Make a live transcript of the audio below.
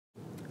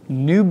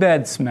New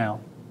bed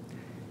smell.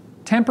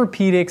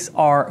 Tempur-Pedics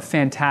are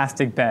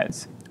fantastic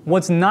beds.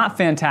 What's not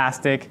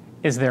fantastic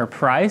is their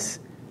price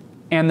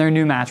and their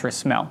new mattress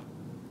smell.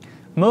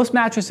 Most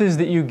mattresses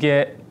that you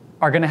get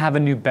are going to have a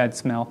new bed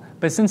smell,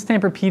 but since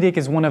Tempur-Pedic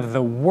is one of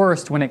the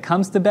worst when it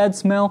comes to bed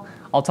smell,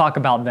 I'll talk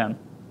about them.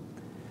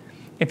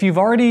 If you've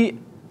already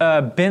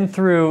been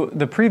through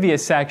the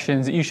previous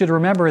sections, you should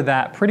remember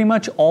that pretty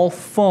much all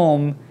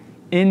foam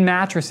in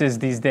mattresses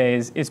these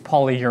days is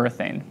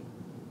polyurethane.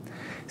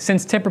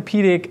 Since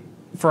Tempur-Pedic,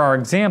 for our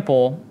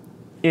example,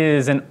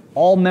 is an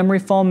all memory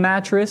foam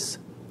mattress,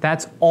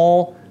 that's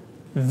all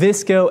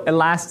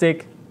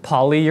viscoelastic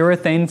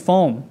polyurethane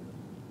foam.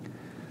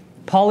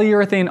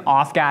 Polyurethane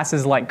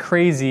off-gasses like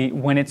crazy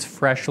when it's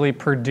freshly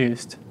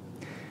produced.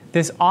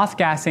 This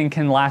off-gassing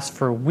can last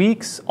for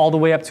weeks all the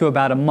way up to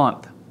about a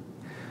month.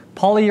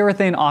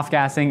 Polyurethane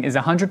off-gassing is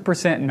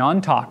 100%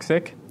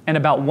 non-toxic, and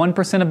about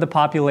 1% of the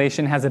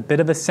population has a bit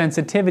of a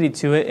sensitivity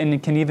to it and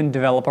it can even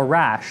develop a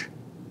rash.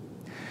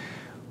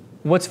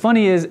 What's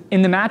funny is,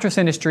 in the mattress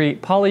industry,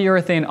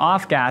 polyurethane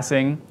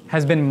off-gassing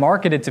has been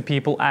marketed to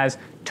people as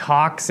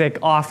toxic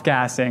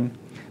off-gassing.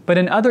 But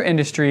in other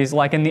industries,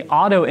 like in the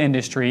auto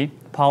industry,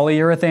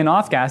 polyurethane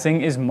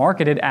off-gassing is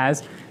marketed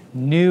as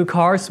new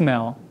car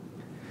smell.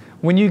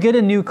 When you get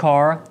a new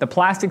car, the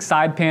plastic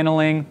side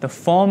paneling, the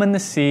foam in the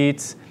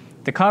seats,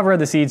 the cover of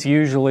the seats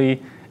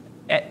usually,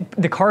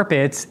 the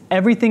carpets,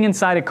 everything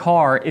inside a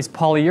car is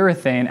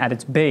polyurethane at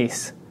its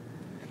base.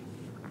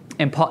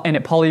 And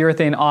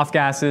polyurethane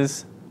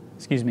off-gasses,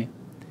 the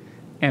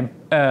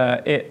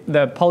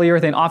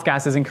polyurethane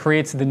off-gasses and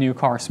creates the new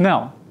car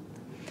smell.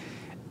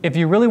 If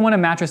you really want a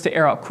mattress to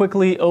air out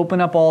quickly,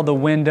 open up all the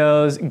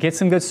windows, get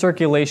some good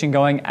circulation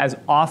going as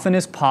often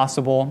as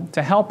possible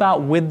to help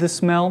out with the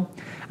smell.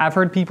 I've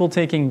heard people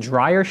taking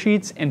dryer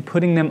sheets and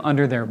putting them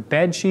under their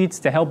bed sheets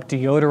to help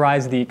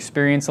deodorize the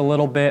experience a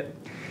little bit.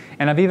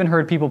 And I've even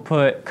heard people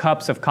put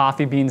cups of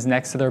coffee beans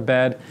next to their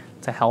bed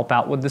to help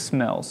out with the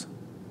smells.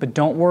 But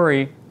don't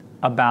worry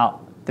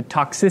about the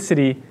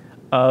toxicity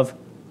of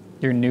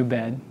your new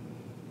bed.